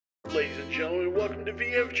Ladies and gentlemen, welcome to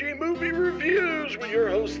VFG Movie Reviews with your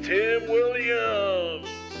host, Tim Williams.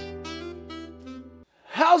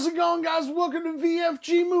 How's it going, guys? Welcome to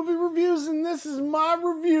VFG Movie Reviews, and this is my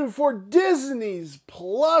review for Disney's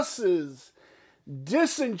Plus's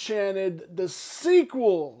Disenchanted, the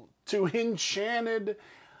sequel to Enchanted.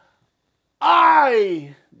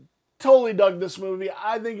 I totally dug this movie.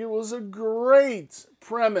 I think it was a great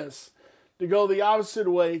premise to go the opposite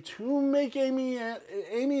way, to make Amy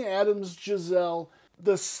Adams Giselle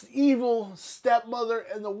the evil stepmother,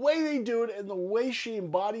 and the way they do it and the way she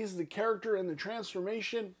embodies the character and the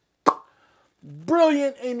transformation,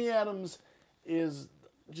 brilliant. Amy Adams is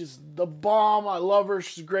just the bomb. I love her.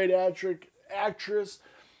 She's a great actress.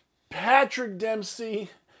 Patrick Dempsey,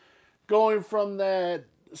 going from that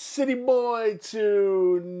city boy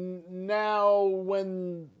to now,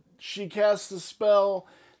 when she casts a spell,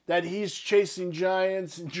 that he's chasing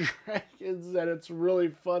giants and dragons, and it's really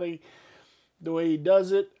funny the way he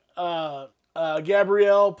does it.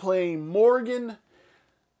 Gabrielle playing Morgan,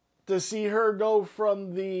 to see her go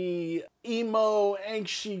from the emo,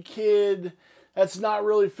 angsty kid that's not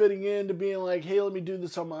really fitting in to being like, hey, let me do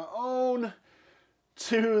this on my own,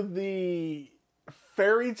 to the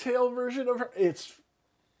fairy tale version of her. It's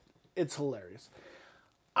hilarious.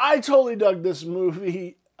 I totally dug this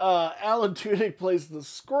movie. Alan Tudyk plays the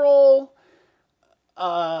Scroll.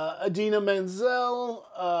 Idina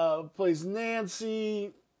Menzel plays Nancy.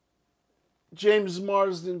 James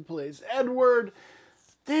Marsden plays Edward.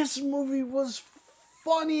 This movie was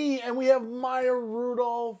funny, and we have Maya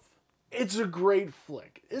Rudolph. It's a great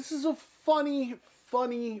flick. This is a funny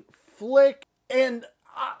flick, and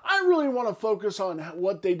I really want to focus on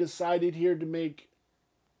what they decided here to make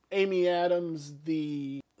Amy Adams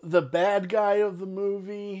the bad guy of the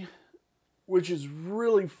movie, which is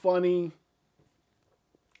really funny.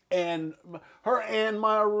 And her and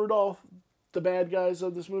Maya Rudolph, the bad guys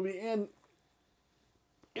of this movie. And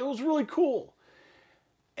it was really cool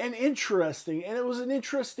and interesting. And it was an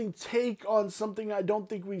interesting take on something I don't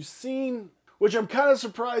think we've seen, which I'm kind of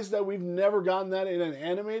surprised that we've never gotten that in an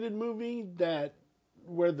animated movie, that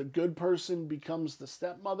where the good person becomes the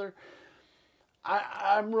stepmother.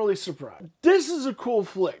 I'm really surprised. This is a cool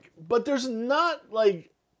flick, but there's not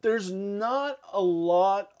a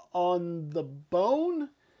lot on the bone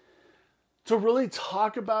to really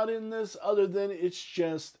talk about in this, other than it's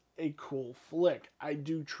just a cool flick. I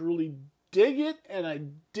do truly dig it, and I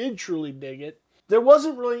did truly dig it. There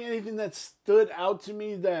wasn't really anything that stood out to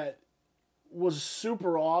me that was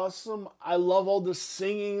super awesome. I love all the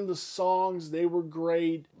singing, the songs, they were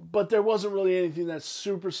great, but there wasn't really anything that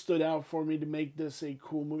super stood out for me to make this a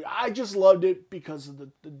cool movie. I just loved it because of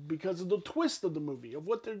the twist of the movie, of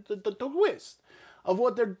what the twist of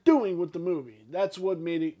what they're doing with the movie. That's what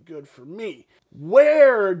made it good for me.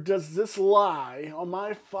 Where does this lie on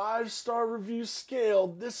my 5-star review scale?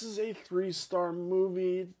 This is a 3-star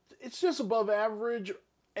movie. It's just above average.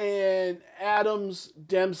 And Adams,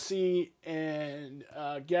 Dempsey, and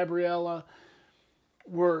Gabriella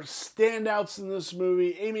were standouts in this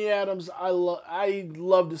movie. Amy Adams, I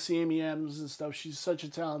love to see Amy Adams and stuff. She's such a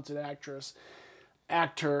talented actor.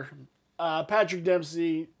 Patrick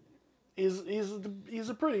Dempsey, he's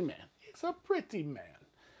a pretty man. He's a pretty man.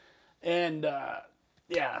 And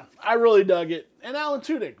yeah, I really dug it. And Alan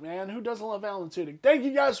Tudyk, man, who doesn't love Alan Tudyk? Thank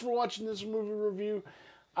you guys for watching this movie review.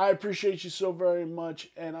 I appreciate you so very much,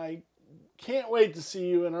 and I can't wait to see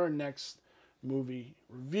you in our next movie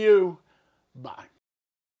review. Bye.